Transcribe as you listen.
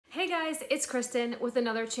guys, it's Kristen with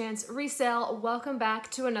another Chance Resale. Welcome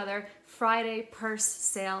back to another Friday purse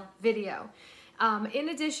sale video. In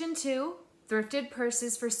addition to thrifted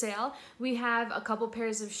purses for sale, we have a couple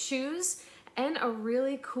pairs of shoes and a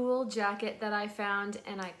really cool jacket that I found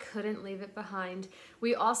and I couldn't leave it behind.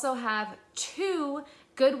 We also have 2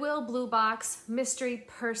 Goodwill BlueBox Mystery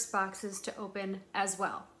Purse boxes to open as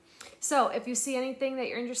well. So if you see anything that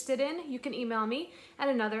you're interested in, you can email me at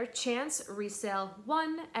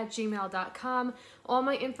anotherchanceresale1@gmail.com. All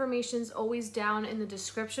my information is always down in the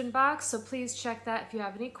description box, so please check that if you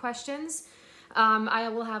have any questions. I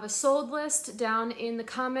will have a sold list down in the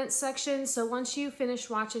comments section, so once you finish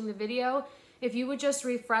watching the video, if you would just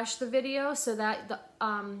refresh the video so that the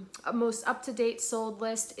most up-to-date sold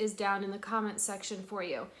list is down in the comments section for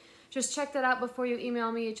you. Just check that out before you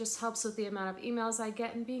email me. It just helps with the amount of emails I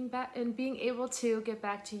get and being able to get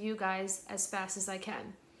back to you guys as fast as I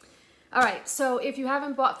can. All right, so if you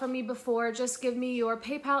haven't bought from me before, just give me your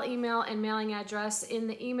PayPal email and mailing address in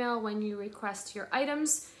the email when you request your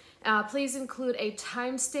items. Please include a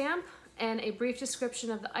timestamp and a brief description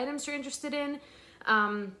of the items you're interested in.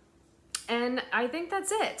 And I think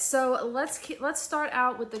that's it. So let's start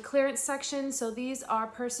out with the clearance section. So these are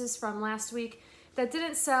purses from last week that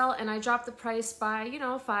didn't sell, and I dropped the price by, you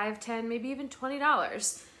know, $5, $10, maybe even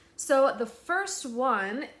 $20. So the first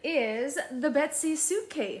one is the Betsy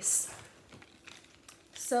suitcase.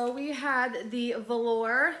 So we had the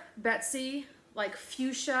velour Betsy, like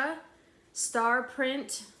fuchsia, star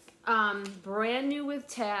print, brand new with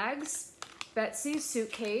tags, Betsy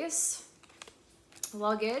suitcase,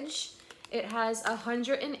 luggage. It has a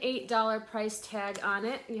 $108 price tag on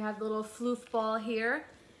it. You have the little floof ball here.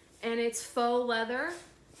 And it's faux leather.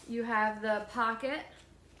 You have the pocket,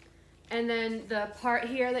 and then the part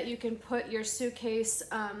here that you can put your suitcase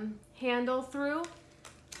handle through,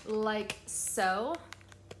 like so.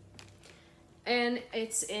 And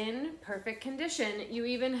it's in perfect condition. You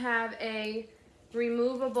even have a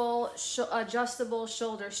removable, adjustable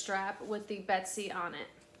shoulder strap with the Betsy on it.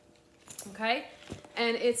 Okay,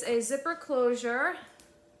 and it's a zipper closure.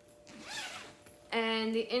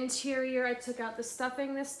 And the interior, I took out the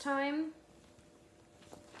stuffing this time.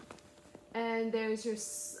 And there's your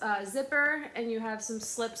zipper, and you have some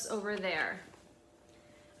slips over there.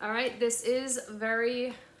 All right, this is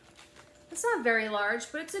it's not very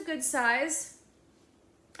large, but it's a good size.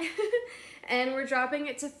 And we're dropping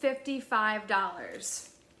it to $55.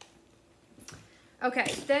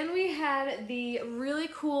 Okay, then we had the really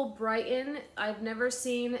cool Brighton. I've never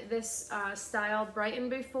seen this style Brighton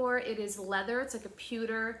before. It is leather. It's like a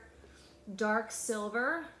pewter dark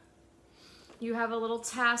silver. You have a little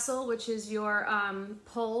tassel, which is your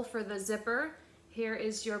pull for the zipper. Here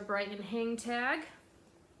is your Brighton hang tag.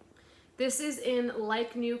 This is in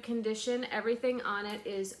like new condition. Everything on it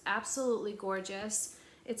is absolutely gorgeous.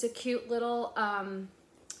 It's a cute little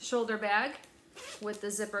shoulder bag with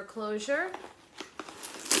the zipper closure.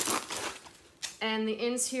 And the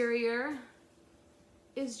interior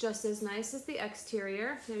is just as nice as the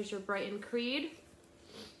exterior. There's your Brighton Creed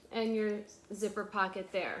and your zipper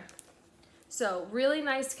pocket there. So really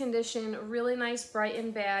nice condition, really nice Brighton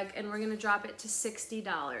bag, and we're gonna drop it to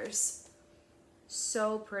 $60.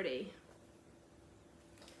 So pretty.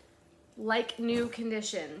 Like new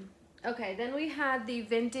condition. Okay, then we had the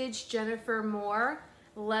vintage Jennifer Moore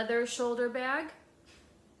leather shoulder bag.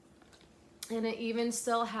 And it even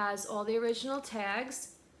still has all the original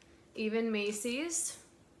tags, even Macy's.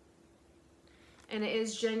 And it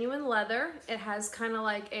is genuine leather. It has kind of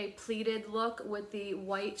like a pleated look with the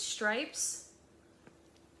white stripes.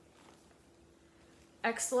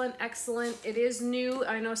 Excellent, excellent. It is new.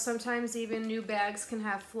 I know sometimes even new bags can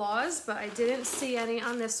have flaws, but I didn't see any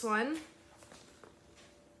on this one.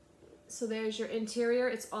 So there's your interior.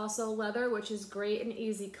 It's also leather, which is great and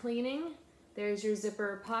easy cleaning. There's your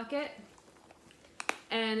zipper pocket.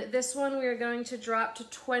 And this one we are going to drop to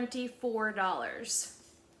 $24.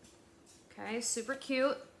 Okay, super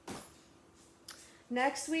cute.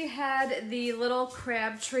 Next we had the little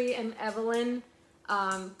Crabtree and Evelyn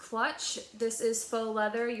clutch. This is faux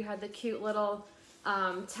leather. You had the cute little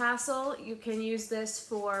tassel. You can use this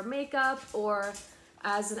for makeup or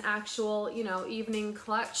as an actual, you know, evening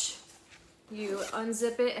clutch. You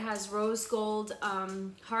unzip it. It has rose gold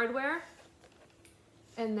hardware.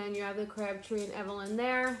 And then you have the Crabtree and Evelyn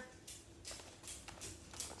there.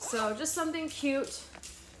 So just something cute.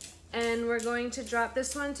 And we're going to drop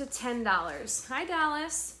this one to $10. Hi,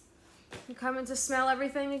 Dallas. You coming to smell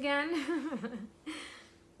everything again?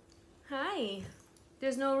 Hi.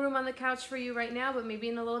 There's no room on the couch for you right now, but maybe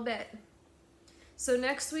in a little bit. So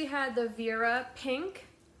next we had the Vera pink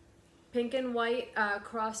pink and white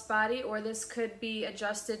crossbody, or this could be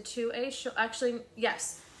adjusted to a, actually,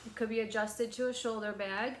 yes, it could be adjusted to a shoulder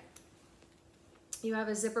bag. You have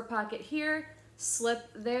a zipper pocket here, slip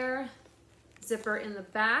there, zipper in the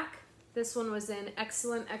back. This one was in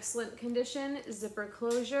excellent, excellent condition. Zipper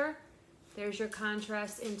closure. There's your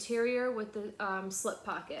contrast interior with the slip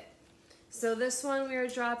pocket. So this one we are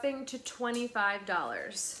dropping to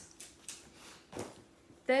 $25.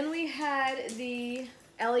 Then we had the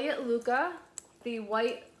Elliott Luca, the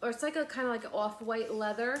white, or it's like a kind of like an off-white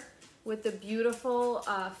leather with the beautiful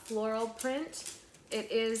floral print.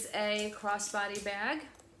 It is a crossbody bag.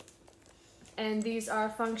 And these are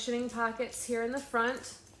functioning pockets here in the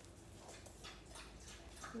front.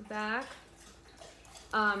 The back.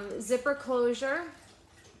 Zipper closure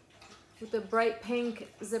with the bright pink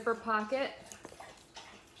zipper pocket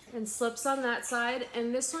and slips on that side.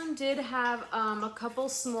 And this one did have a couple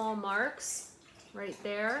small marks right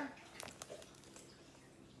there.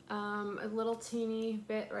 A little teeny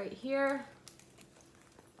bit right here.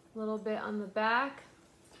 A little bit on the back.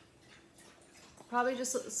 Probably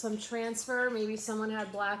just some transfer. Maybe someone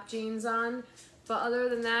had black jeans on. But other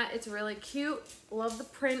than that, it's really cute. Love the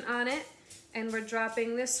print on it. And we're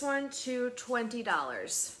dropping this one to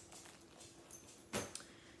 $20.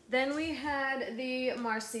 Then we had the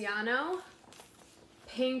Marciano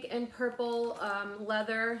pink and purple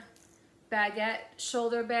leather baguette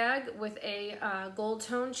shoulder bag with a gold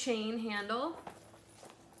tone chain handle.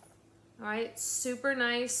 All right, super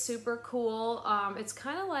nice, super cool. It's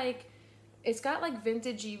kind of like, it's got like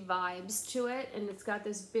vintagey vibes to it, and it's got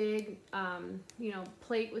this big, you know,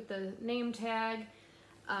 plate with the name tag.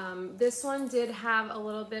 This one did have a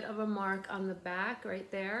little bit of a mark on the back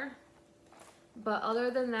right there. But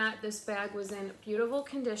other than that, this bag was in beautiful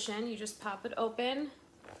condition. You just pop it open,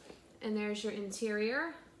 and there's your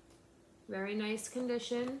interior. Very nice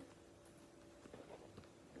condition.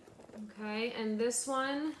 Okay, and this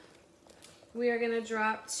one we are gonna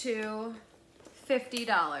drop to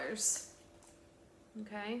 $50.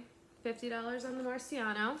 Okay, $50 on the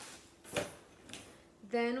Marciano.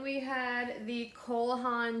 Then we had the Cole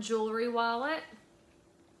Haan jewelry wallet.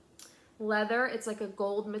 Leather, it's like a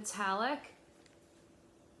gold metallic.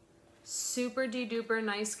 Super de-duper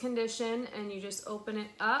nice condition, and you just open it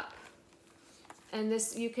up. And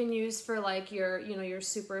this you can use for like your, you know, your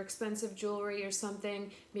super expensive jewelry or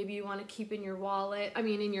something. Maybe you want to keep in your wallet, I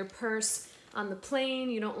mean in your purse on the plane.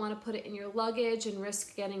 You don't want to put it in your luggage and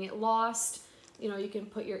risk getting it lost. You know, you can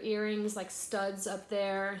put your earrings like studs up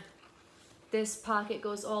there. This pocket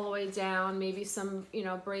goes all the way down, maybe some, you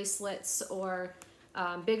know, bracelets or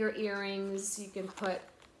bigger earrings. You can put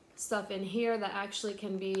stuff in here that actually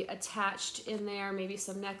can be attached in there, maybe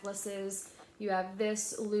some necklaces. You have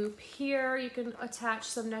this loop here you can attach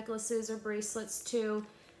some necklaces or bracelets to,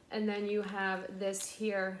 and then you have this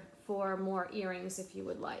here for more earrings if you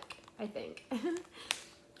would like, I think.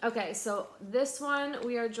 Okay, so this one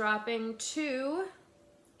we are dropping to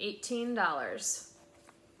 $18.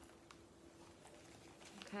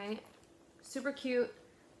 Okay, super cute.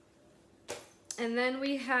 And then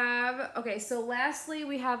we have, okay, so lastly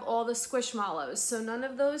we have all the Squishmallows. So none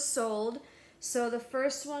of those sold. So the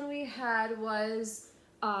first one we had was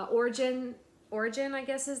Origin, I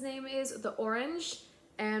guess his name is, the orange.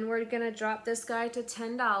 And we're gonna drop this guy to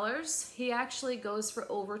 $10. He actually goes for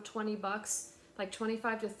over 20 bucks, like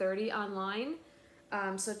 25 to 30 online.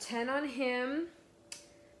 So 10 on him.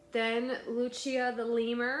 Then Lucia the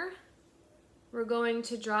lemur, we're going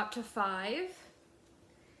to drop to 5.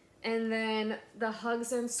 And then the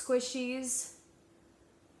Hugs and Squishies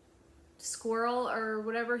squirrel or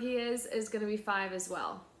whatever he is going to be 5 as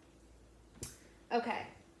well. Okay,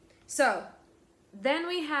 so then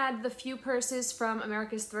we had the few purses from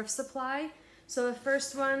America's Thrift Supply. So the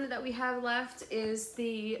first one that we have left is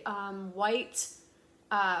the white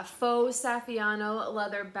faux Saffiano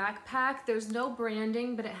leather backpack. There's no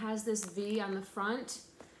branding, but it has this V on the front,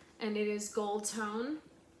 and it is gold tone.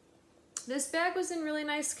 This bag was in really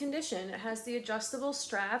nice condition. It has the adjustable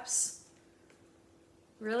straps.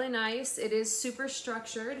 Really nice. It is super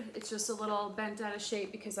structured. It's just a little bent out of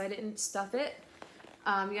shape because I didn't stuff it.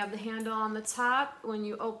 You have the handle on the top. When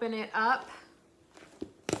you open it up,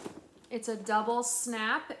 it's a double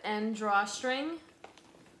snap and drawstring.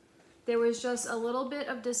 There was just a little bit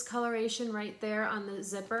of discoloration right there on the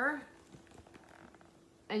zipper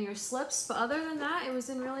and your slips, but other than that, it was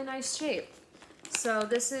in really nice shape. So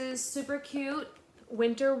this is super cute,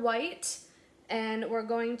 winter white, and we're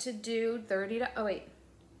going to do $10.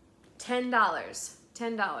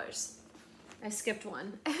 $10. I skipped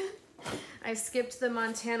one. I skipped the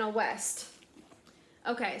Montana West.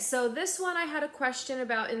 Okay, so this one I had a question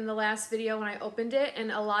about in the last video when I opened it,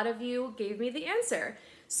 and a lot of you gave me the answer.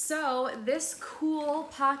 So this cool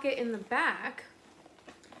pocket in the back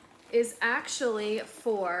is actually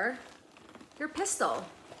for your pistol.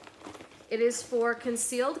 It is for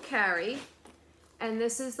concealed carry, and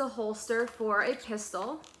this is the holster for a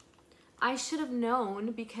pistol. I should have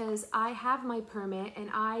known because I have my permit and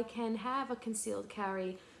I can have a concealed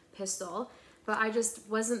carry pistol, but I just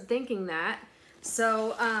wasn't thinking that.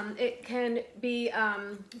 So it can be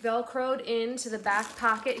Velcroed into the back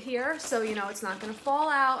pocket here, so you know it's not going to fall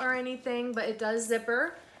out or anything, but it does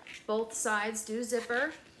zipper. Both sides do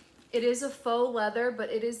zipper. It is a faux leather, but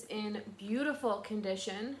it is in beautiful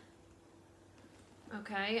condition.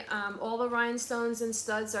 Okay, all the rhinestones and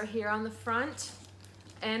studs are here on the front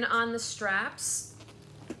and on the straps.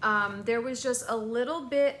 There was just a little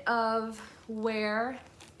bit of wear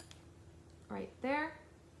right there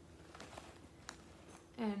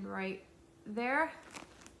and right there.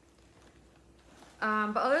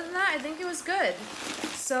 But other than that, I think it was good.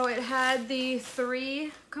 So it had the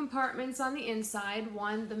 3 compartments on the inside.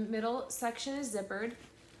 The middle section is zippered.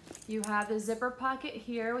 You have the zipper pocket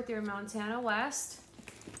here with your Montana West.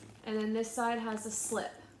 And then this side has a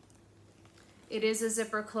slip. It is a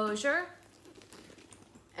zipper closure.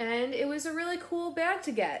 And it was a really cool bag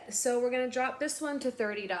to get. So we're gonna drop this one to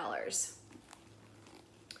 $30.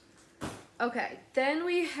 Okay, then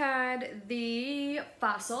we had the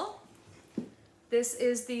Fossil. This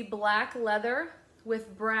is the black leather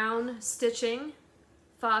with brown stitching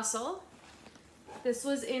Fossil. This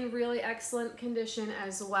was in really excellent condition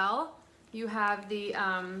as well. You have the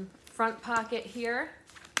front pocket here.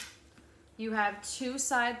 You have 2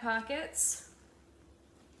 side pockets.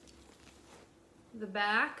 The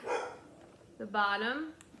back, the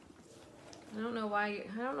bottom. I don't know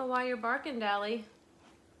why you're barking, Dally.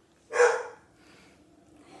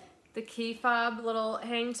 The key fob little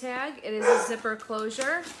hang tag. It is a zipper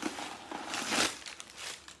closure.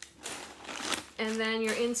 And then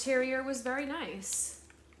your interior was very nice.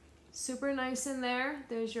 Super nice in there.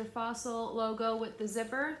 There's your Fossil logo with the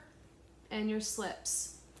zipper and your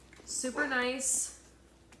slips. Super nice.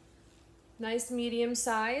 Nice medium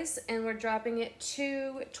size, and we're dropping it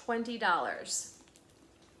to $20.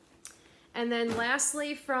 And then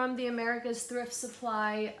lastly, from the America's Thrift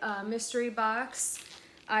Supply mystery box,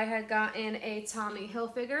 I had gotten a Tommy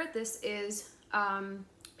Hilfiger. This is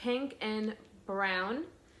pink and brown,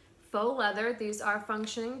 faux leather. These are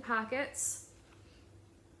functioning pockets.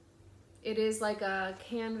 It is like a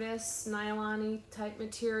canvas, nylon-y type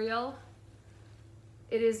material.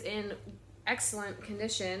 It is in excellent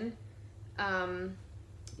condition.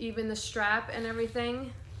 Even the strap and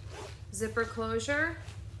everything, zipper closure,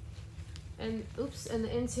 and and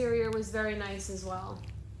the interior was very nice as well.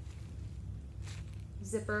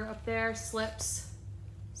 Zipper up there, slips,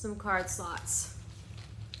 some card slots.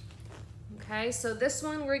 Okay, so this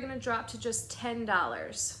one we're gonna drop to just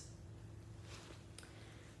 $10.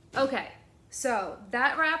 Okay, so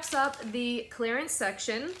that wraps up the clearance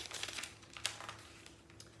section.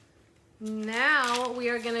 Now we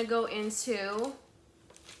are gonna go into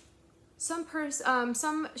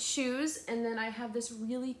some shoes, and then I have this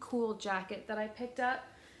really cool jacket that I picked up,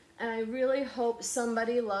 and I really hope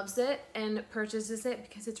somebody loves it and purchases it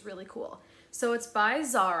because it's really cool. So it's by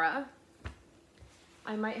Zara.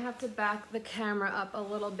 I might have to back the camera up a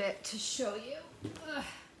little bit to show you. Ugh.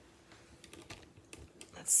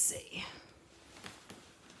 Let's see.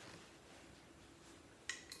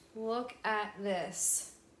 Look at this.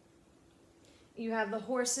 You have the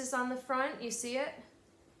horses on the front, you see it?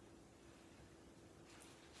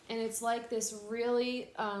 And it's like this really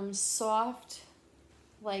soft,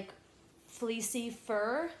 like fleecy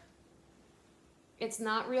fur. It's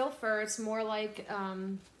not real fur, it's more like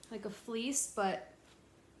a fleece, but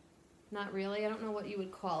not really. I don't know what you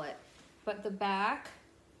would call it. But the back,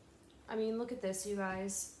 I mean, look at this, you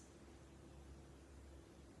guys.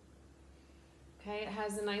 Okay, it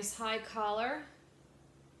has a nice high collar.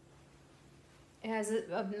 It has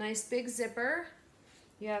a nice big zipper.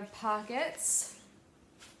 You have pockets.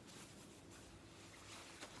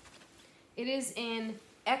 It is in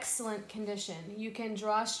excellent condition. You can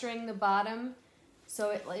drawstring the bottom so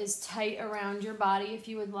it is tight around your body if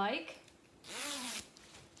you would like.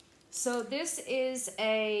 So this is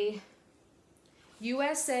a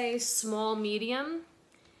USA small medium.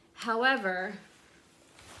 However,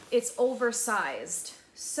 it's oversized.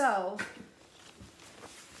 So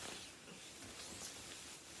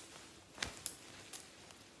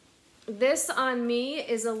this on me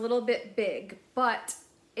is a little bit big, but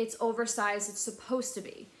it's oversized. It's supposed to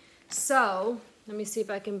be. So let me see if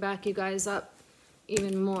I can back you guys up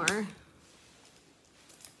even more.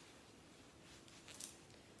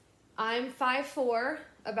 I'm 5'4",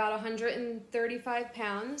 about 135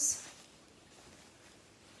 pounds.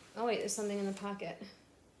 Oh wait, there's something in the pocket.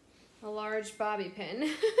 A large bobby pin.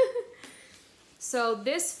 So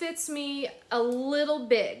this fits me a little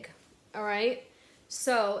big, all right?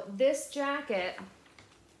 So this jacket,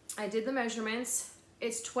 I did the measurements.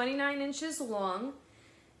 It's 29 inches long,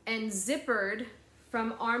 and zippered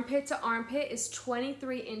from armpit to armpit is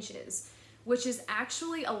 23 inches, which is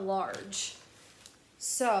actually a large.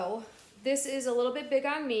 So this is a little bit big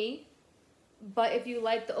on me, but if you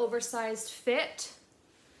like the oversized fit,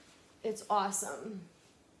 it's awesome.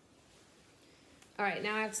 All right,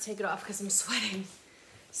 now I have to take it off because I'm sweating.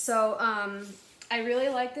 So I really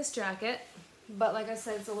like this jacket, but like I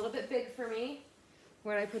said, it's a little bit big for me.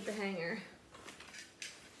 Where did I put the hanger?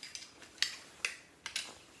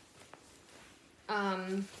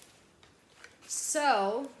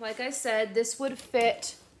 So like I said, this would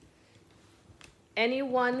fit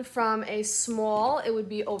anyone from a small, it would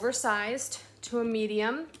be oversized, to a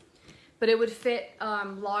medium, but it would fit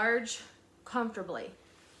large comfortably,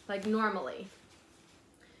 like normally.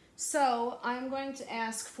 So I'm going to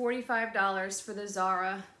ask $45 for the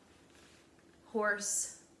Zara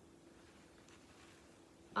horse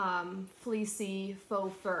fleecy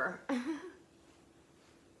faux fur.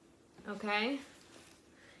 Okay?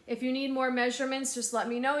 If you need more measurements, just let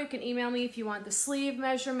me know. You can email me if you want the sleeve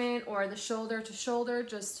measurement or the shoulder to shoulder.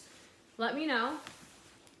 Just let me know.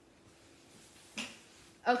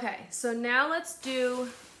 Okay, so now let's do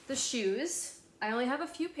the shoes. I only have a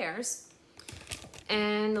few pairs.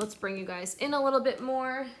 And let's bring you guys in a little bit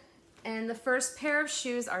more. And the first pair of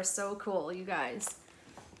shoes are so cool, you guys.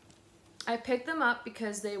 I picked them up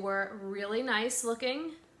because they were really nice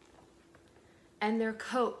looking. And they're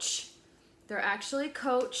Coach. They're actually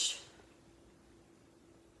Coach.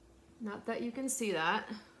 Not that you can see that.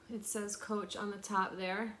 It says Coach on the top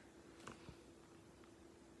there.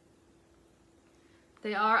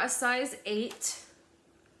 They are a size 8.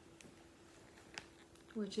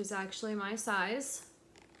 Which is actually my size.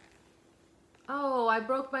 Oh, I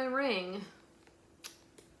broke my ring.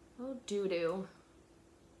 Oh, doo-doo.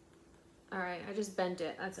 All right, I just bent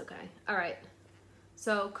it. That's okay. All right.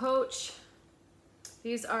 So, Coach,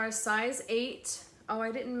 these are a size 8. Oh,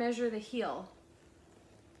 I didn't measure the heel.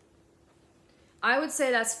 I would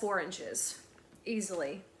say that's 4 inches,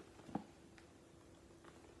 easily.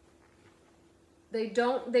 They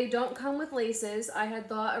don't come with laces. I had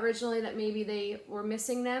thought originally that maybe they were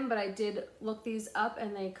missing them, but I did look these up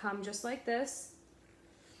and they come just like this.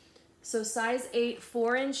 So size 8,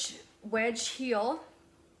 4-inch wedge heel,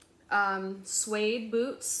 suede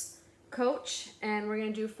boots, Coach, and we're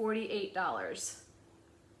gonna do $48.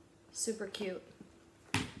 Super cute.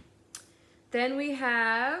 Then we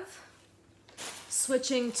have,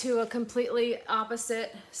 switching to a completely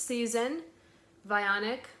opposite season,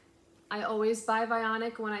 Vionic. I always buy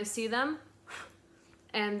Vionic when I see them,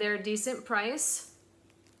 and they're a decent price.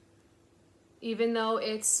 Even though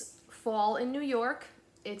it's fall in New York,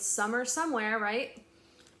 it's summer somewhere, right?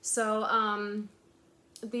 So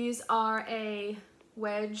these are a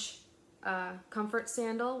wedge comfort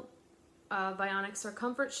sandal. Vionics are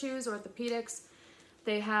comfort shoes, orthopedics.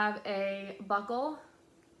 They have a buckle,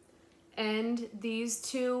 and these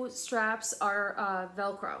two straps are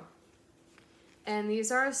Velcro. And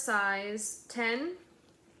these are a size 10,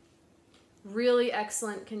 really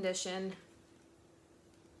excellent condition.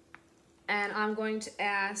 And I'm going to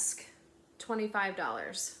ask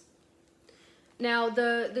 $25. Now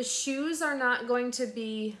the shoes are not going to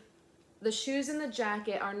be, the shoes and the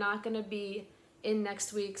jacket are not going to be in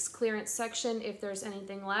next week's clearance section if there's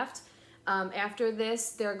anything left. After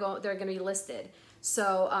this, they're going to be listed.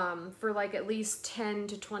 So for like at least $10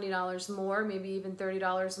 to $20 more, maybe even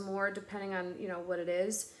 $30 more, depending on, you know, what it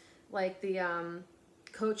is. Like the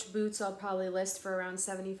Coach boots, I'll probably list for around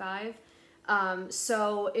 $75.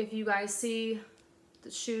 So if you guys see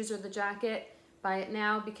the shoes or the jacket, buy it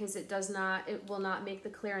now because it will not make the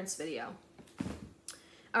clearance video.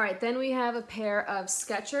 All right, then we have a pair of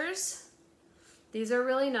Skechers. These are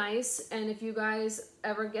really nice, and if you guys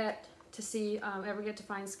ever get to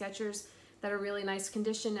find Skechers that are really nice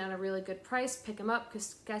condition and a really good price, pick them up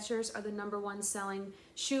because Skechers are the #1 selling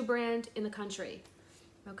shoe brand in the country.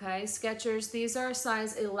 Okay, Skechers, these are a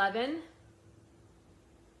size 11.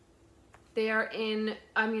 They are in,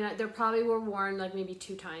 I mean, they probably were worn like maybe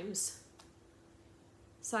 2 times.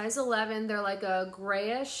 Size 11, they're like a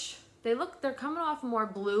grayish, they're coming off more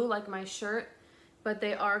blue like my shirt, but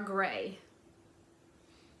they are gray.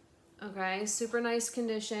 Okay, super nice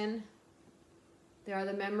condition. They are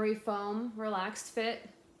the memory foam relaxed fit,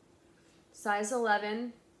 size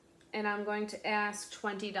 11, and I'm going to ask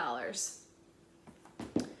 $20.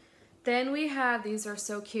 Then we have, these are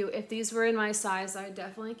so cute. If these were in my size, I would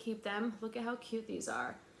definitely keep them. Look at how cute these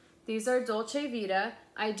are. These are Dolce Vita.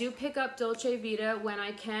 I do pick up Dolce Vita when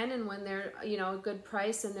I can and when they're, you know, a good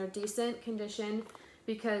price and they're decent condition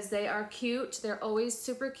because they are cute. They're always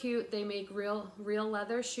super cute. They make real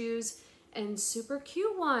leather shoes and super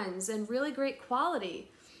cute ones and really great quality.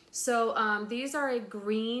 So these are a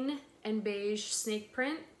green and beige snake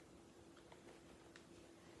print.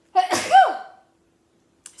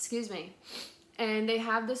 Excuse me. And they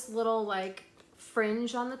have this little like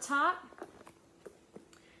fringe on the top.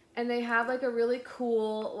 And they have like a really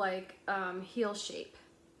cool like heel shape.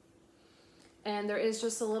 And there is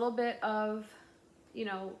just a little bit of, you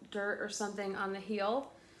know, dirt or something on the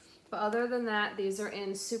heel. But other than that, these are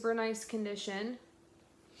in super nice condition.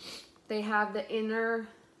 They have the inner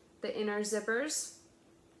zippers.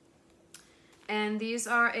 And these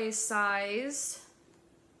are a size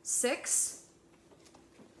 6.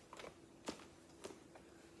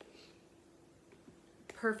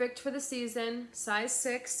 Perfect for the season, size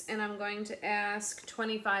 6, and I'm going to ask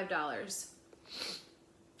 $25.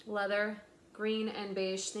 Leather, green and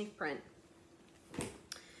beige snake print.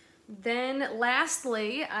 Then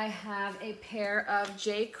lastly, I have a pair of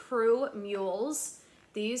J. Crew mules.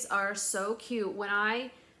 These are so cute. When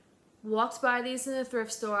I walked by these in the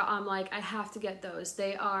thrift store, I'm like, I have to get those.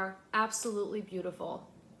 They are absolutely beautiful.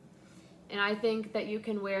 And I think that you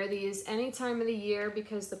can wear these any time of the year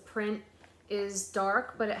because the print is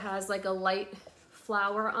dark, but it has like a light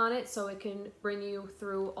flower on it, so it can bring you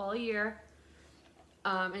through all year.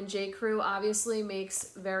 And J. Crew obviously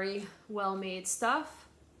makes very well-made stuff.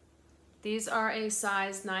 These are a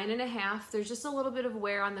size 9.5. There's just a little bit of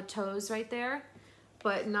wear on the toes right there,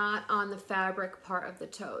 but not on the fabric part of the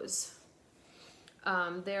toes.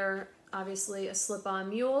 They're obviously a slip-on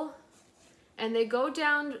mule, and they go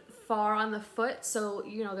down far on the foot, so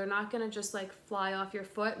you know they're not gonna just like fly off your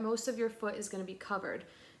foot. Most of your foot is gonna be covered,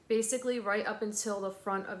 basically right up until the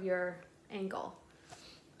front of your ankle.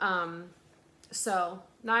 So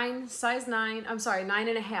size 9, I'm sorry,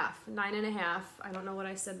 9.5. 9.5, I don't know what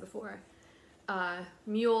I said before.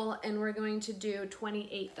 Mule, and we're going to do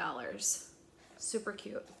 $28. Super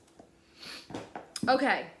cute.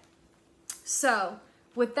 Okay, so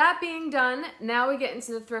with that being done, now we get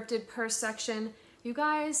into the thrifted purse section. You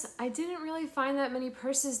guys, I didn't really find that many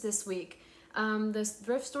purses this week. The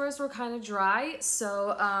thrift stores were kind of dry,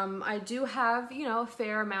 so I do have, you know, a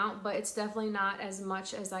fair amount, but it's definitely not as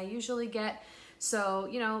much as I usually get. So,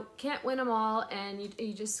 you know, can't win them all, and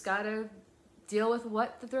you just gotta deal with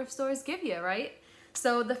what the thrift stores give you, right?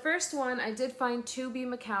 So the first one, I did find 2 B.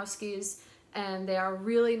 Makowskis, and they are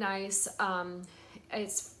really nice.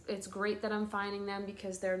 It's great that I'm finding them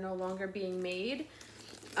because they're no longer being made.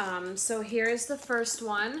 So here's the first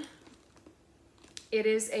one. It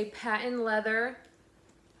is a patent leather,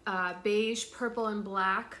 beige, purple, and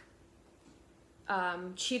black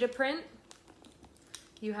cheetah print.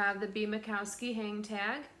 You have the B. Makowski hang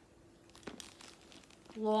tag.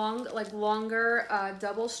 Longer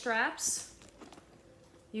double straps.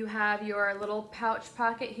 You have your little pouch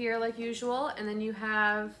pocket here like usual, and then you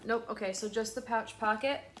have, nope, okay, so just the pouch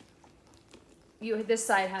pocket. This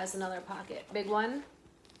side has another pocket, big one.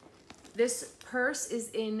 This purse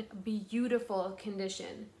is in beautiful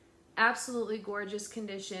condition, absolutely gorgeous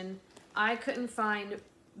condition. I couldn't find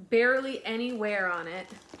barely any wear on it.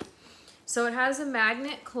 So it has a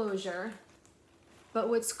magnet closure, but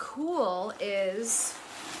what's cool is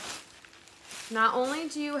not only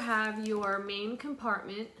do you have your main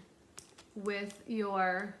compartment with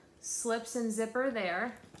your slips and zipper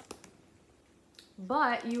there,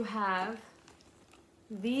 but you have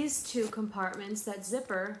these 2 compartments that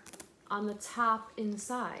zipper on the top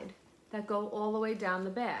inside that go all the way down the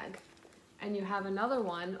bag. And you have another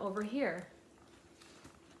one over here.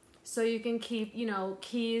 So you can keep, you know,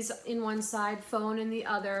 keys in one side, phone in the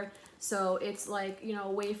other. So it's like, you know,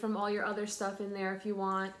 away from all your other stuff in there if you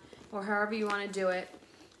want, or however you want to do it.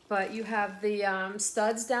 But you have the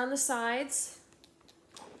studs down the sides.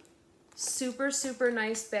 Super, super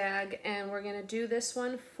nice bag. And we're going to do this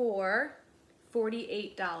one for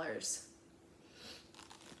 $48.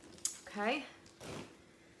 Okay.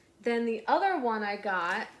 Then the other one I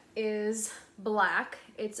got is black.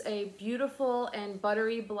 It's a beautiful and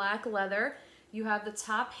buttery black leather. You have the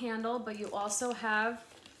top handle, but you also have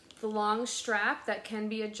the long strap that can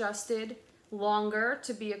be adjusted longer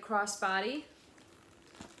to be a crossbody.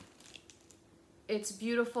 It's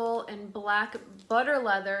beautiful and black butter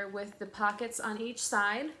leather with the pockets on each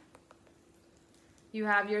side. You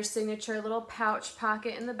have your signature little pouch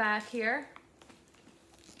pocket in the back here.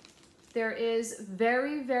 There is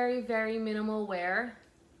very, very, very minimal wear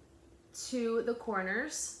to the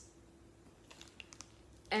corners.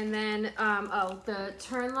 And then, the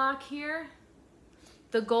turn lock here.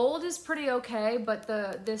 The gold is pretty okay, but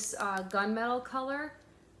this gunmetal color,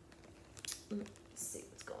 let's see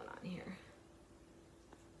what's going on here.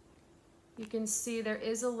 You can see there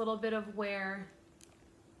is a little bit of wear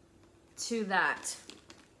to that.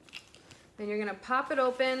 Then you're gonna pop it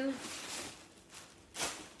open,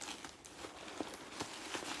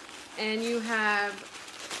 and you have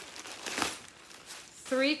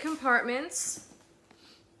 3 compartments.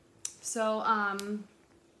 So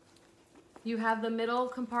you have the middle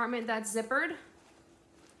compartment that's zippered.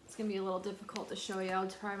 It's gonna be a little difficult to show you. I'll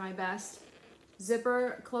try my best.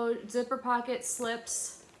 Zipper pocket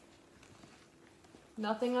slips.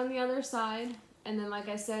 Nothing on the other side. And then, like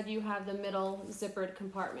I said, you have the middle zippered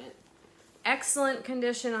compartment. Excellent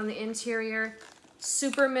condition on the interior.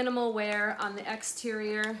 Super minimal wear on the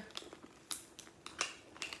exterior.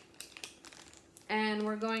 And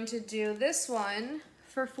we're going to do this one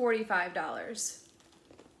for $45.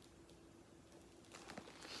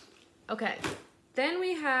 Okay, then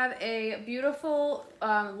we have a beautiful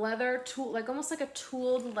leather tool, like almost like a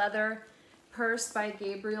tooled leather purse by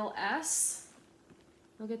Gabriel S.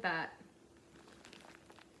 Look at that.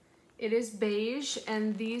 It is beige,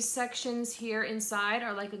 and these sections here inside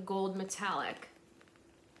are like a gold metallic.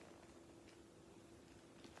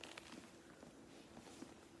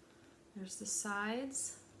 There's the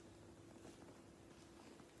sides.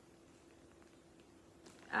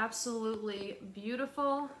 Absolutely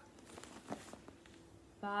beautiful.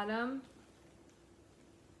 Bottom.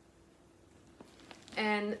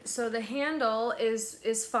 And so the handle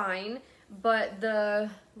is fine, but the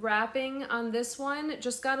wrapping on this one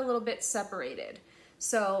just got a little bit separated.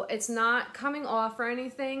 So it's not coming off or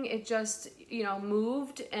anything, it just, you know,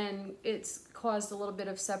 moved and it's caused a little bit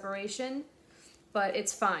of separation, but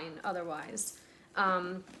it's fine otherwise.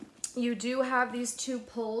 You do have these 2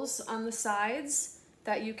 pulls on the sides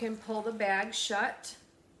that you can pull the bag shut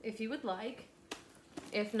if you would like.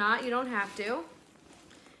 If not, you don't have to.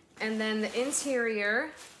 And then the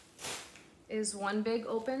interior is one big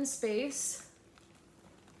open space.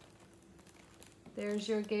 There's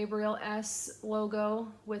your Gabriel S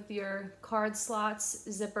logo with your card slots,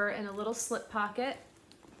 zipper, and a little slip pocket,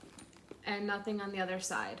 and nothing on the other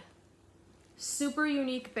side. Super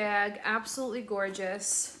unique bag, absolutely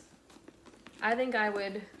gorgeous. I think I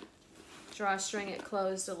would drawstring it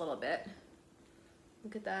closed a little bit.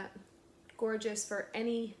 Look at that. Gorgeous for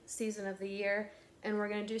any season of the year, and we're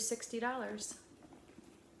gonna do $60.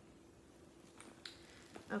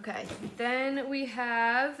 Okay, then we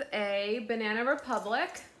have a Banana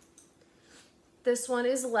Republic. This one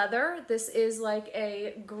is leather. This is like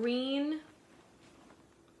a green,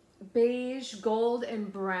 beige, gold,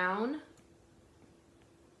 and brown.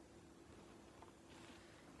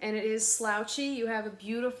 And it is slouchy. You have a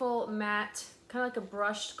beautiful matte, kind of like a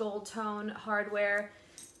brushed gold tone hardware.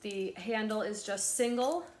 The handle is just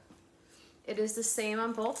single. It is the same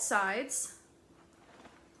on both sides.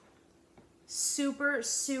 Super,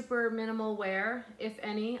 super minimal wear, if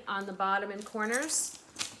any, on the bottom and corners.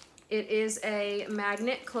 It is a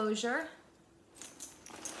magnet closure.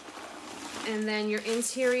 And then your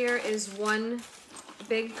interior is one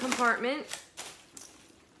big compartment.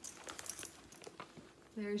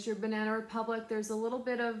 There's your Banana Republic. There's a little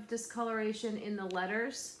bit of discoloration in the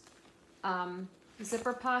letters.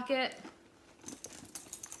 Zipper pocket.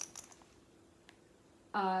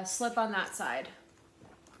 Slip on that side.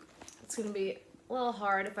 It's gonna be a little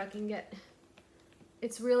hard if I can get,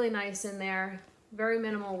 it's really nice in there. Very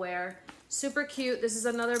minimal wear. Super cute. This is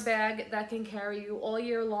another bag that can carry you all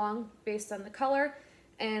year long based on the color,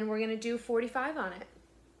 and we're gonna do $45 on it.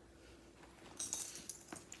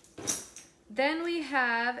 Then we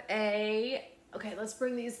have okay, let's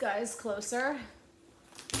bring these guys closer.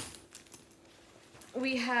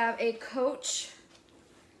 We have a Coach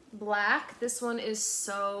black. This one is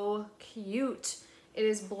so cute. It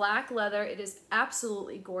is black leather. It is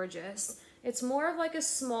absolutely gorgeous. It's more of like a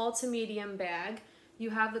small to medium bag.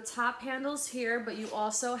 You have the top handles here, but you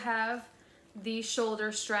also have the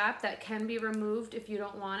shoulder strap that can be removed if you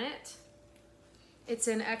don't want it. It's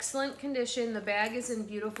in excellent condition. The bag is in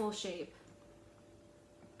beautiful shape.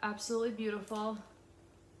 Absolutely beautiful.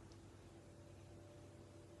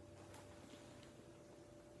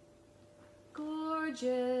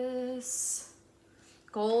 Gorgeous.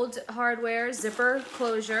 Gold hardware, zipper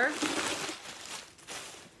closure,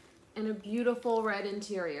 and a beautiful red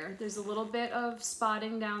interior. There's a little bit of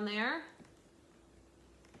spotting down there.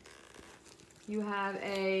 You have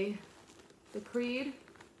the creed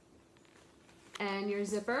and your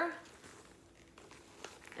zipper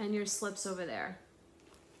and your slips over there.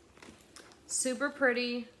 Super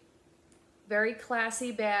pretty, very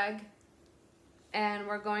classy bag, and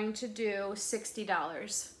we're going to do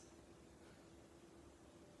 $60.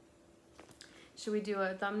 Should we do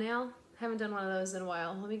a thumbnail? Haven't done one of those in a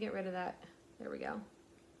while. Let me get rid of that. There we go.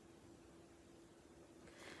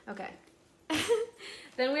 Okay.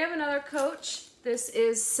 Then we have another Coach. This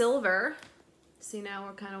is silver. See, now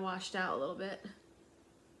we're kind of washed out a little bit.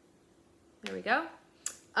 There we go.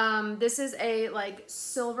 This is a like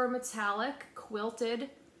silver metallic quilted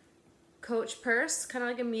Coach purse, kind of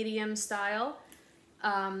like a medium style.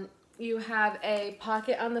 You have a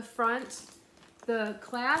pocket on the front. The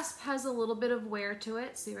clasp has a little bit of wear to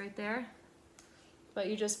it, see right there? But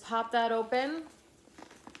you just pop that open.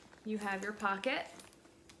 You have your pocket.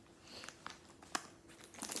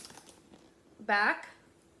 Back.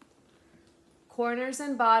 Corners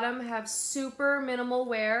and bottom have super minimal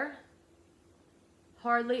wear.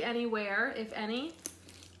 Hardly any wear, if any.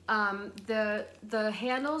 The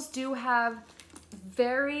handles do have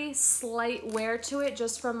very slight wear to it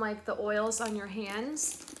just from like the oils on your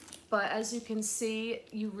hands. But as you can see,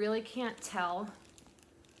 you really can't tell.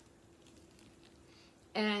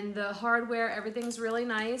 And the hardware, everything's really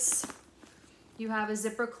nice. You have a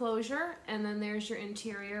zipper closure, and then there's your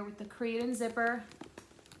interior with the creed and zipper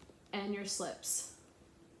and your slips.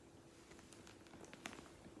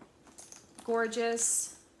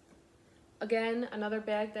 Gorgeous. Again, another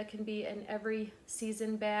bag that can be an every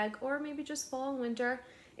season bag or maybe just fall and winter.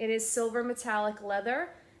 It is silver metallic leather,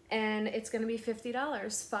 and it's gonna be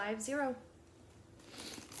 $50, 50.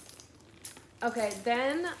 Okay,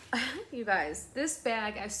 then, you guys, this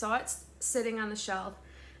bag, I saw it sitting on the shelf,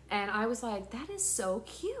 and I was like, that is so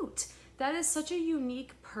cute. That is such a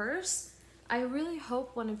unique purse. I really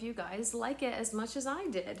hope one of you guys like it as much as I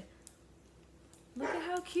did. Look at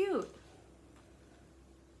how cute.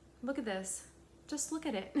 Look at this. Just look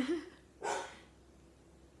at it.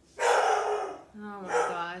 Oh my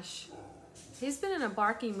gosh. He's been in a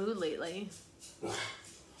barky mood lately.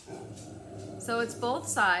 So it's both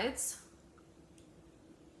sides.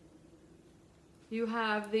 You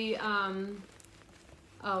have the,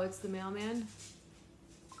 oh, it's the mailman?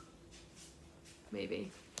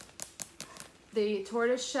 Maybe. The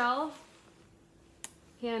tortoise shell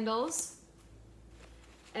handles.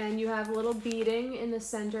 And you have a little beading in the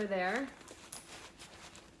center there.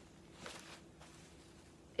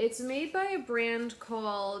 It's made by a brand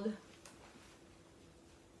called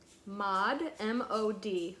Mod,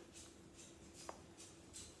 M-O-D.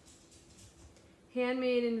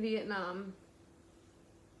 Handmade in Vietnam.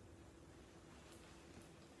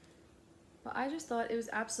 But I just thought it was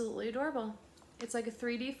absolutely adorable. It's like a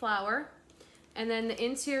 3D flower. And then the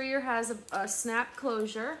interior has a snap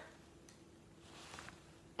closure.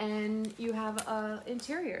 And you have a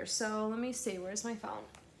interior. So let me see, where's my phone?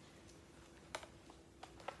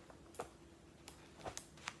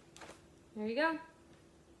 There you go.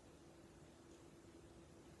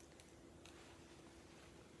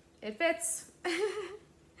 It fits.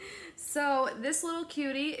 So this little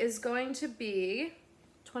cutie is going to be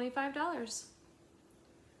 $25.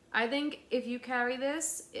 I think if you carry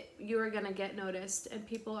this, you are gonna get noticed and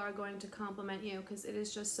people are going to compliment you because it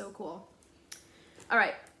is just so cool. All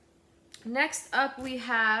right, next up we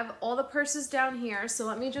have all the purses down here. So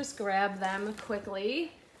let me just grab them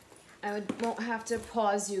quickly. I won't have to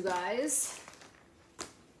pause you guys.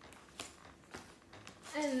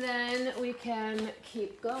 And then we can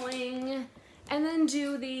keep going and then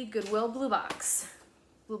do the Goodwill Blue Box.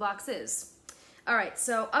 Blue Boxes. All right,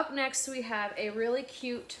 so up next we have a really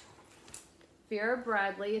cute Vera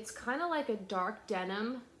Bradley. It's kind of like a dark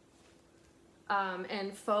denim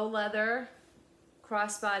and faux leather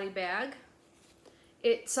crossbody bag.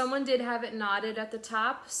 Someone did have it knotted at the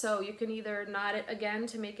top, so you can either knot it again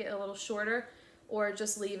to make it a little shorter or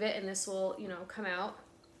just leave it and this will, you know, come out.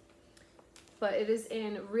 But it is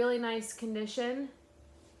in really nice condition.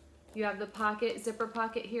 You have the pocket, zipper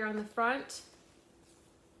pocket here on the front.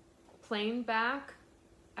 Plain back,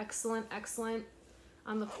 excellent, excellent.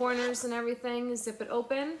 On the corners and everything, zip it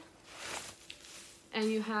open. And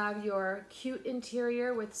you have your cute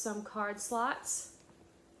interior with some card slots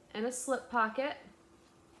and a slip pocket.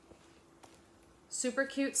 Super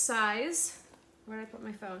cute size. Where did I put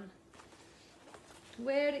my phone?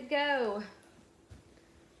 Where'd it go?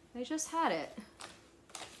 I just had it.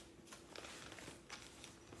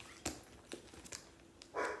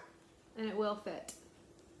 And it will fit.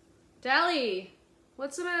 Dally,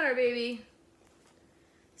 what's the matter, baby?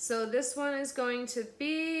 So this one is going to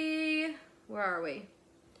be, where are we?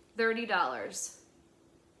 $30.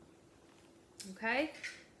 Okay,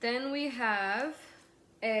 then we have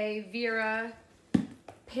a Vera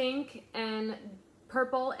pink and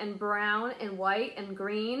purple and brown and white and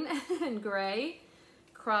green and gray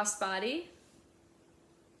crossbody.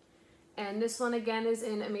 And this one again is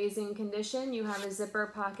in amazing condition. You have a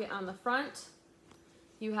zipper pocket on the front.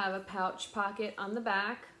 You have a pouch pocket on the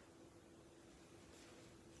back.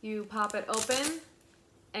 You pop it open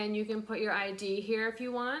and you can put your ID here if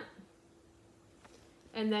you want.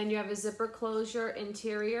 And then you have a zipper closure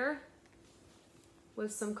interior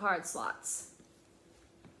with some card slots.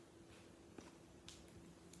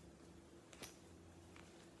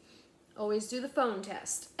 Always do the phone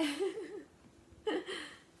test.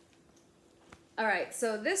 All right,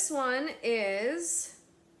 so this one is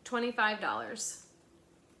 $25.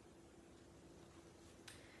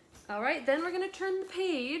 All right, then we're gonna turn the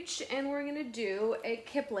page and we're gonna do a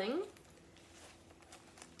Kipling.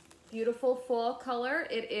 Beautiful fall color.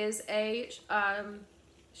 It is a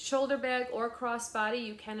shoulder bag or crossbody.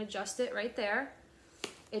 You can adjust it right there.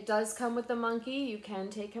 It does come with the monkey. You can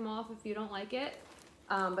take him off if you don't like it.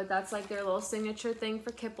 But that's like their little signature thing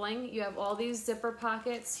for Kipling. You have all these zipper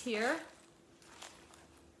pockets here.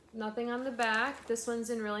 Nothing on the back. This one's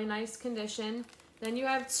in really nice condition. Then you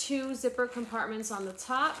have two zipper compartments on the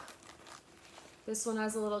top. This one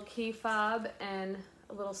has a little key fob and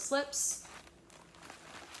a little slips.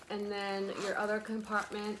 And then your other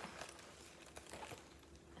compartment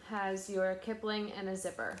has your Kipling and a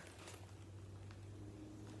zipper.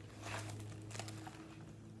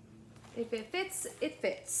 If it fits, it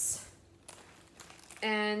fits.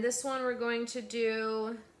 And this one we're going to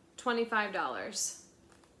do $25.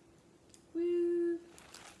 Woo.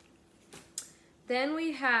 Then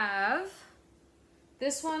we have,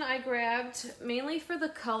 this one I grabbed mainly for the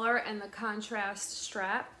color and the contrast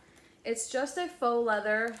strap. It's just a faux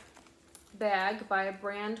leather bag by a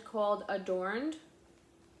brand called Adorned.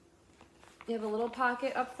 You have a little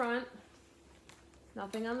pocket up front,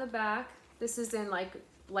 nothing on the back. This is in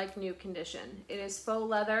like new condition. It is faux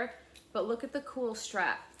leather, but look at the cool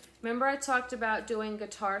strap. Remember I talked about doing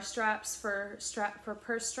guitar straps for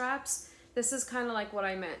purse straps? This is kind of like what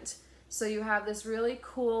I meant. So you have this really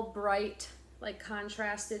cool, bright, like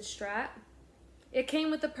contrasted strap. It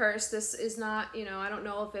came with the purse. This is not, you know, I don't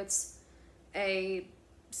know if it's a,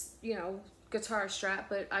 you know, guitar strap,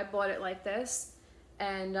 but I bought it like this.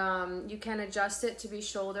 And you can adjust it to be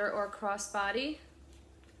shoulder or crossbody.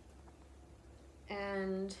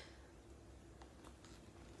 And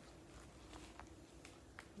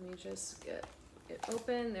let me just get it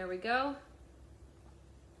open. There we go.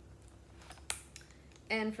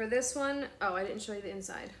 And for this one, oh, I didn't show you the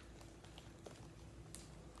inside.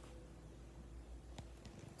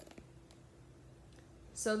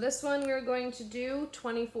 So this one we're going to do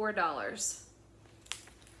 $24.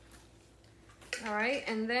 All right,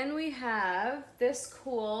 and then we have this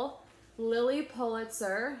cool Lily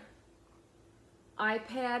Pulitzer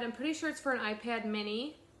iPad. I'm pretty sure it's for an iPad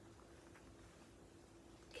mini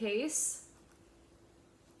case.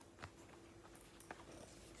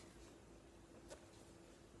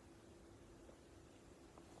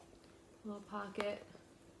 Little pocket,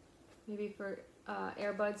 maybe for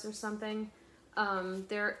earbuds or something.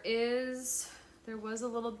 There was a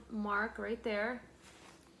little mark right there.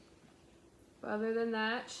 But other than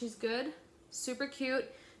that, she's good. Super cute.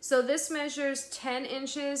 So this measures 10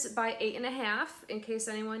 inches by 8.5 in case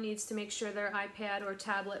anyone needs to make sure their iPad or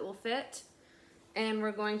tablet will fit. And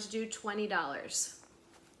we're going to do $20.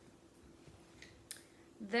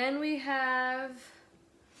 Then we have,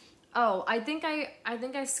 oh, I think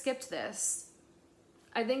I skipped this.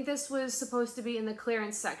 I think this was supposed to be in the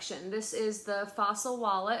clearance section. This is the Fossil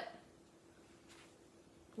wallet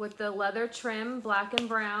with the leather trim, black and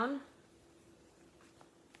brown.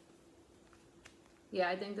 Yeah,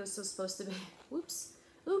 I think this was supposed to be, whoops,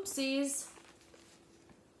 oopsies.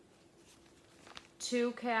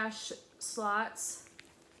 2 cash slots,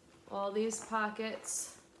 all these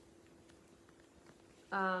pockets.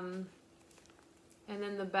 And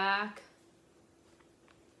then the back,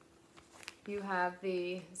 you have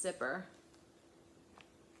the zipper.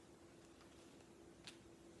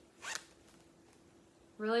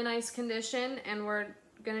 Really nice condition, and we're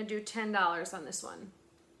gonna do $10 on this one.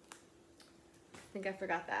 I think I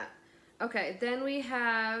forgot that. Okay, then we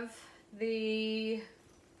have the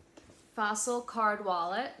Fossil card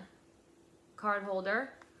wallet, card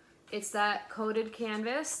holder. It's that coated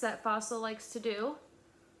canvas that Fossil likes to do.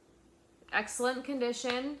 Excellent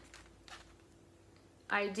condition.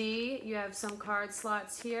 ID, you have some card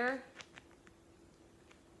slots here.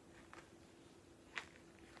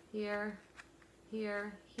 Here.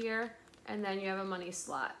 here, here, and then you have a money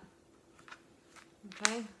slot.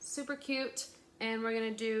 Okay, super cute. And we're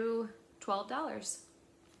gonna do $12.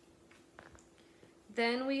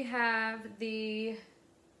 Then we have the,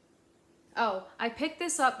 oh, I picked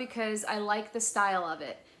this up because I like the style of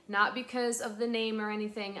it. Not because of the name or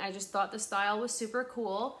anything, I just thought the style was super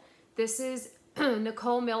cool. This is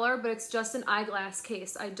Nicole Miller, but it's just an eyeglass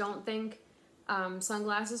case. I don't think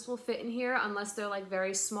sunglasses will fit in here unless they're like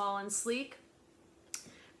very small and sleek.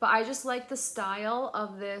 But I just like the style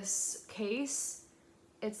of this case.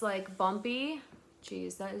 It's like bumpy.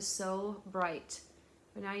 Geez, that is so bright.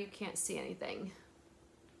 But now you can't see anything.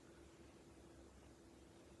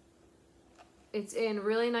 It's in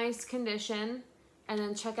really nice condition. And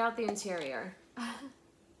then check out the interior.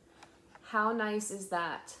 How nice is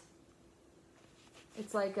that?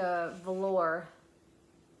 It's like a velour,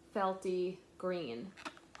 felty green.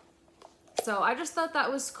 So I just thought that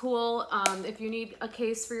was cool. If you need a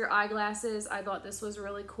case for your eyeglasses, I thought this was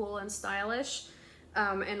really cool and stylish.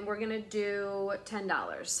 And we're gonna do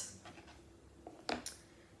 $10.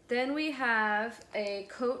 Then we have a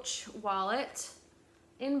Coach wallet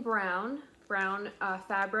in brown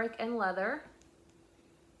fabric and leather.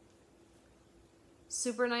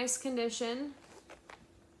 Super nice condition.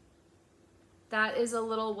 That is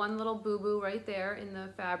one little boo-boo right there in the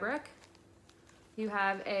fabric. You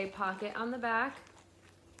have a pocket on the back.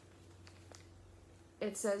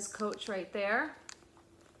 It says Coach right there.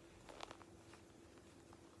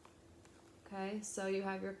 Okay, so you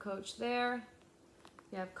have your Coach there.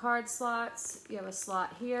 You have card slots. You have a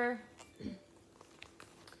slot here.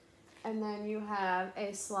 And then you have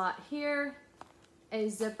a slot here, a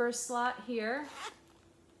zipper slot here,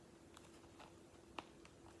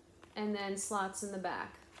 and then slots in the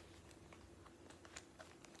back.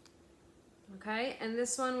 Okay, and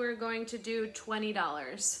this one we're going to do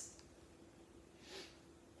 $20.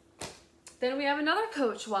 Then we have another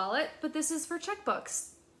Coach wallet, but this is for checkbooks.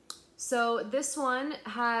 So this one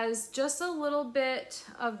has just a little bit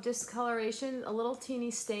of discoloration, a little teeny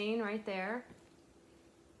stain right there.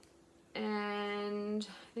 And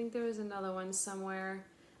I think there was another one somewhere.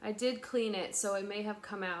 I did clean it, so it may have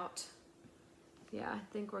come out. Yeah, I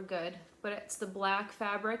think we're good. But it's the black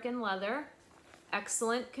fabric and leather.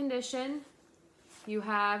 Excellent condition. You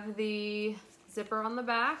have the zipper on the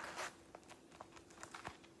back.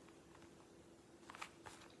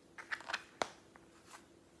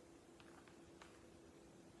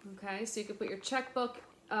 Okay, so you can put your checkbook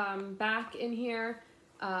back in here,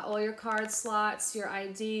 all your card slots, your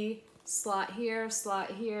ID, slot here,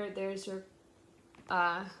 there's your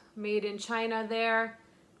made in China there,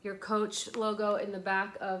 your Coach logo in the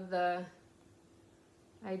back of the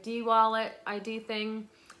ID wallet, ID thing.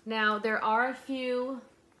 Now there are a few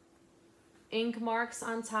ink marks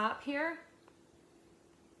on top here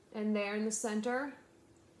and there in the center.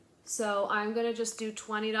 So I'm gonna just do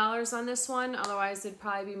 $20 on this one, otherwise it'd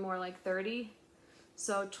probably be more like $30.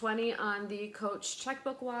 So $20 on the Coach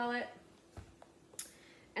checkbook wallet.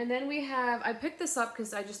 And then we have, I picked this up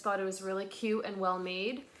because I just thought it was really cute and well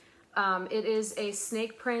made. It is a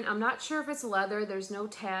snake print. I'm not sure if it's leather, there's no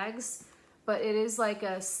tags, but it is like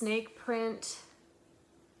a snake print,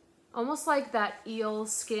 almost like that eel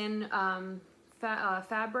skin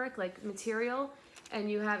fabric, like material. And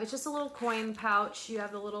you have, it's just a little coin pouch. You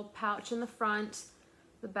have the little pouch in the front.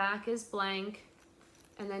 The back is blank.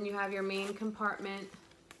 And then you have your main compartment.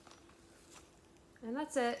 And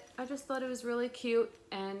that's it. I just thought it was really cute.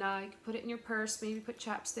 And you can put it in your purse, maybe put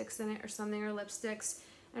chapsticks in it or something, or lipsticks.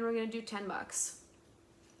 And we're gonna do $10.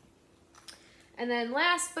 And then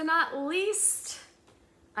last but not least,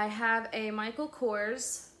 I have a Michael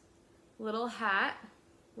Kors little hat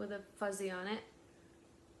with a fuzzy on it.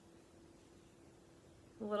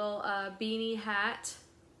 Little beanie hat.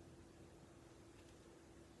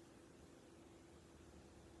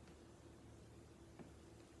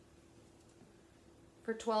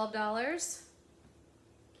 For $12.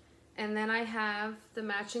 And then I have the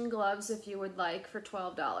matching gloves if you would like for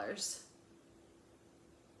 $12.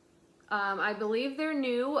 I believe they're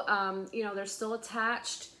new. You know, they're still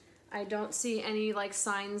attached. I don't see any like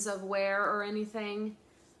signs of wear or anything.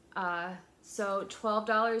 So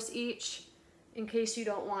 $12 each in case you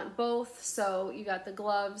don't want both. So you got the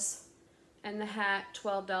gloves and the hat,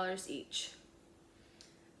 $12 each.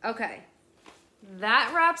 Okay,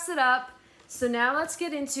 that wraps it up. So now let's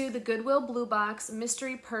get into the Goodwill BlueBox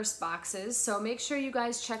Mystery Purse boxes. So make sure you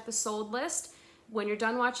guys check the sold list. When you're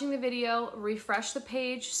done watching the video, refresh the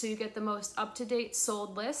page so you get the most up-to-date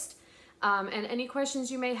sold list. And any questions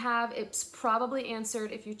you may have, it's probably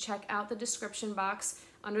answered if you check out the description box.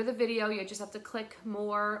 under the video. You just have to click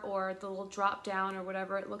more or the little drop down or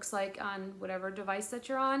whatever it looks like on whatever device that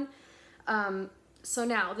you're on. So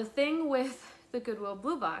now the thing with the Goodwill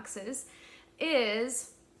Blue Boxes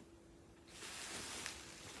is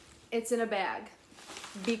it's in a bag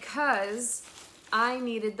because I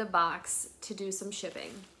needed the box to do some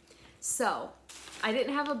shipping. So I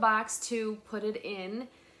didn't have a box to put it in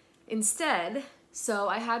instead. So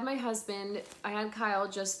I had my husband, I had Kyle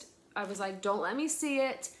I was like, don't let me see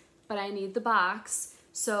it, but I need the box.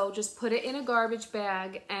 So just put it in a garbage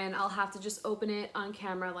bag and I'll have to just open it on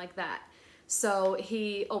camera like that. So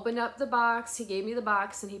he opened up the box, he gave me the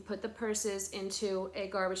box, and he put the purses into a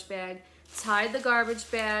garbage bag, tied the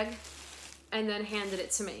garbage bag, and then handed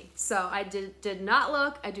it to me. So I did not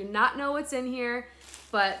look, I do not know what's in here,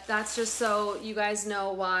 but that's just so you guys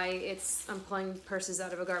know why I'm pulling purses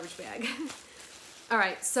out of a garbage bag. All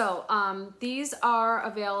right, so these are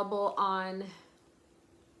available on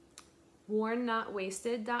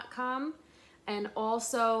wornnotwasted.com and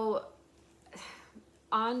also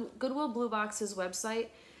on Goodwill Blue Box's website.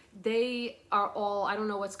 They are all, I don't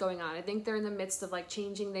know what's going on. I think they're in the midst of like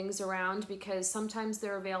changing things around because sometimes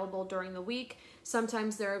they're available during the week.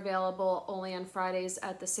 Sometimes they're available only on Fridays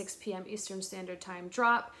at the 6 p.m. Eastern Standard Time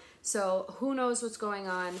drop. So who knows what's going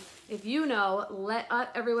on. If you know, let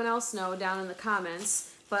everyone else know down in the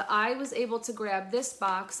comments. But I was able to grab this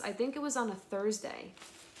box, I think it was on a Thursday.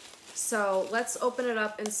 So let's open it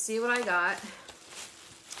up and see what I got.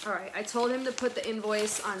 All right, I told him to put the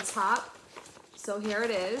invoice on top. So here it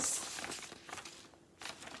is.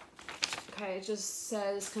 Okay, it just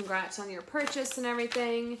says congrats on your purchase and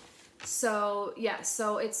everything. So yeah,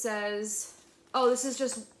 so it says, oh, this is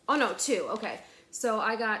just, oh no, 2, okay. So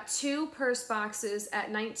I got 2 purse boxes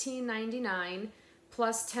at $19.99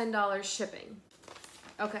 plus $10 shipping.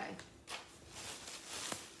 Okay.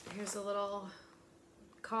 Here's a little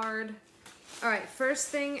card. All right, first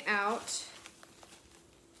thing out.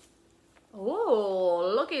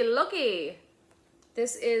 Oh, looky, looky.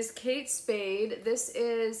 This is Kate Spade. This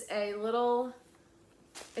is a little,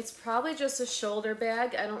 it's probably just a shoulder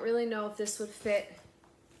bag. I don't really know if this would fit.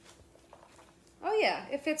 Oh yeah,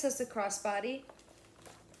 it fits as a crossbody.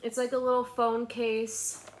 It's like a little phone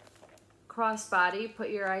case crossbody. Put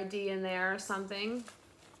your ID in there or something.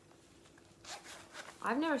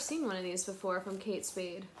 I've never seen one of these before from Kate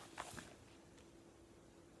Spade.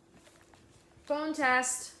 Phone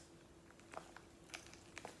test.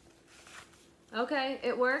 Okay,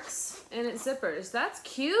 it works, and it zippers. That's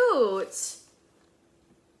cute.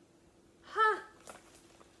 Huh.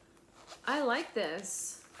 I like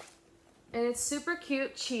this. And it's super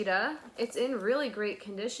cute cheetah. It's in really great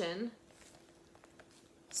condition.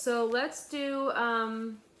 So let's do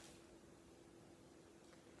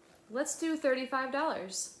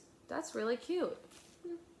 $35. That's really cute.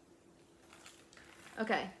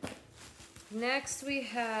 Okay. Next we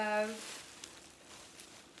have,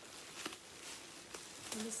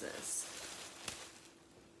 what is this?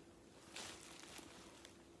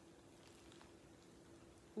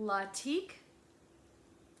 Latique.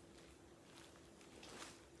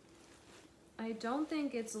 I don't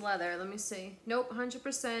think it's leather. Let me see. Nope,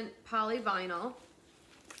 100% polyvinyl.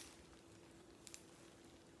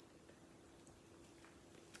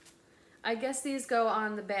 I guess these go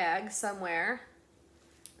on the bag somewhere.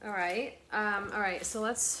 All right. All right. So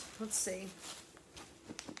let's see.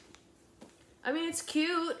 I mean, it's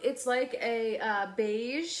cute. It's like a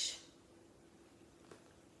beige.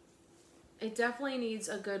 It definitely needs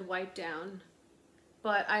a good wipe down.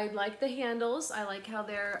 But I like the handles. I like how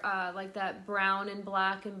they're like that brown and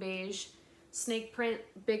black and beige snake print,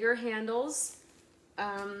 bigger handles.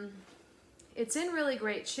 It's in really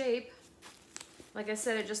great shape. Like I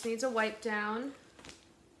said, it just needs a wipe down.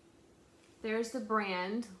 There's the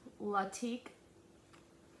brand, Latique.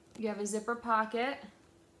 You have a zipper pocket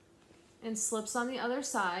and slips on the other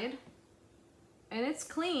side. And it's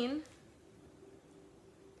clean.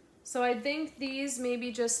 So I think these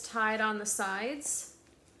maybe just tied on the sides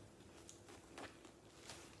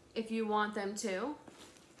if you want them to.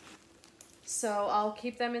 So I'll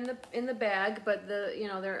keep them in the bag, but they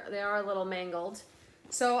are a little mangled.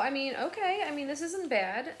 So I mean, okay, I mean this isn't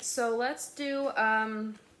bad. So let's do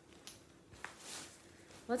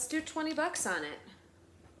 20 bucks on it.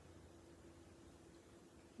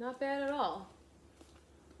 Not bad at all.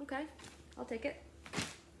 Okay, I'll take it.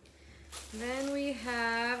 Then we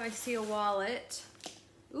have, I see a wallet.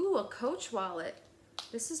 Ooh, a Coach wallet.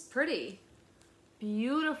 This is pretty.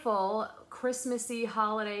 Beautiful Christmassy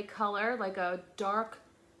holiday color, like a dark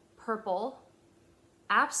purple.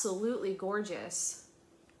 Absolutely gorgeous.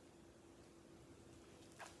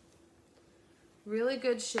 Really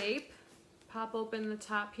good shape. Pop open the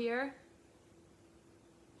top here.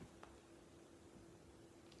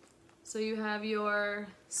 So you have your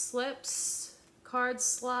slips, card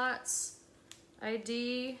slots,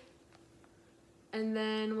 ID, and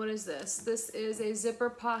then what is this? This is a zipper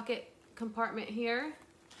pocket compartment here.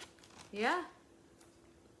 Yeah.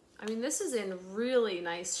 I mean, this is in really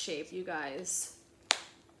nice shape, you guys.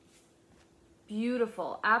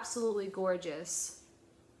 Beautiful, absolutely gorgeous.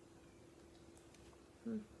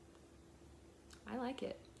 I like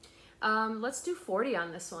it. Let's do 40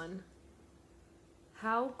 on this one.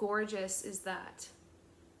 How gorgeous is that?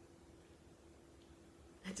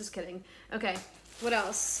 Just kidding. Okay, what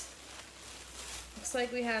else? Looks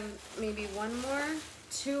like we have maybe one more,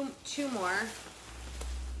 two more.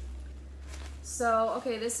 So,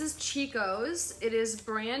 okay, this is Chico's. It is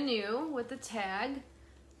brand new with the tag.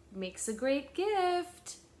 Makes a great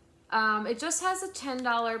gift. It just has a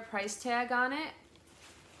 $10 price tag on it.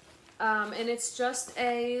 And it's just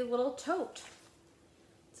a little tote.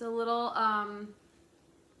 It's a little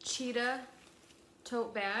cheetah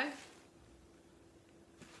tote bag.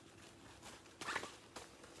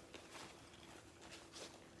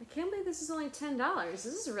 I can't believe this is only $10. This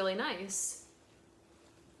is really nice.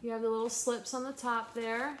 You have the little slips on the top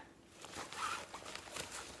there.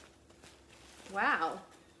 Wow.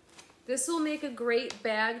 This will make a great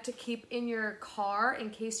bag to keep in your car in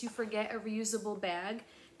case you forget a reusable bag.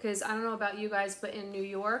 Because I don't know about you guys, but in New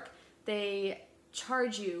York, they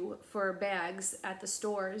charge you for bags at the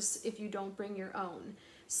stores if you don't bring your own.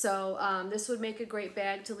 So this would make a great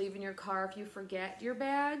bag to leave in your car if you forget your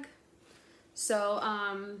bag. So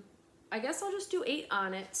I guess I'll just do 8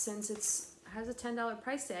 on it since it has a $10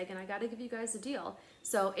 price tag and I got to give you guys a deal.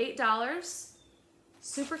 So $8,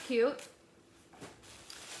 super cute.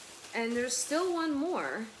 And there's still one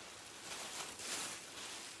more.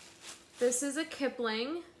 This is a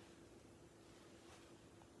Kipling.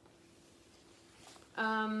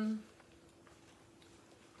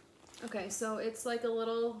 Okay, so it's like a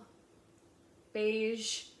little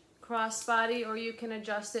beige crossbody, or you can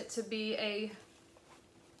adjust it to be a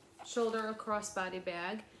shoulder or crossbody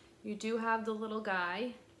bag. You do have the little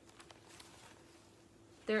guy.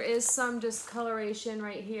 There is some discoloration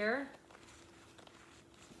right here.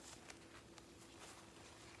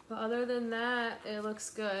 But other than that, it looks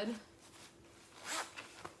good.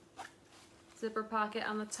 Zipper pocket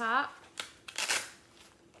on the top.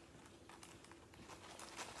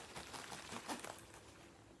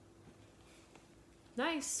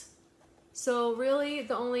 Nice. So really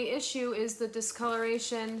the only issue is the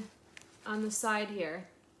discoloration on the side here.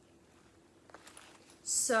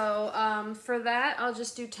 So for that, I'll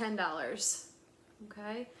just do $10.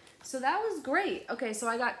 Okay, so that was great. Okay, so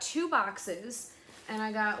I got 2 boxes and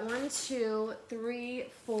I got 1, 2, 3,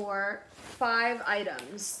 4, 5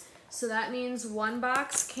 items. So that means 1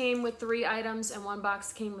 box came with 3 items and 1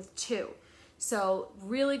 box came with 2. So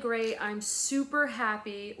really great. I'm super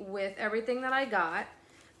happy with everything that I got.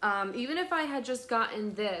 Even if I had just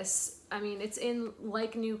gotten this, I mean, it's in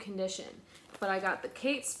like new condition. But I got the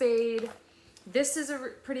Kate Spade. This is a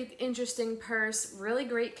pretty interesting purse, really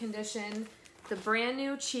great condition. The brand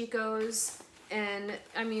new Chico's, and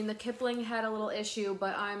I mean, the Kipling had a little issue,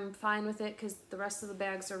 but I'm fine with it because the rest of the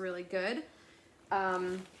bags are really good.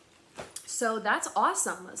 So that's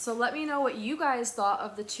awesome. So let me know what you guys thought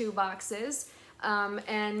of the 2 boxes.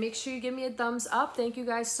 And make sure you give me a thumbs up. Thank you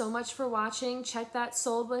guys so much for watching. Check that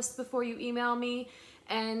sold list before you email me.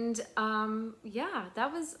 And yeah,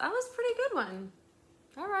 that was a pretty good one.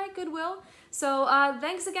 All right, Goodwill. So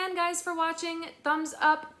thanks again, guys, for watching. Thumbs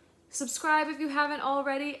up, subscribe if you haven't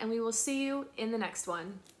already, and we will see you in the next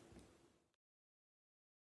one.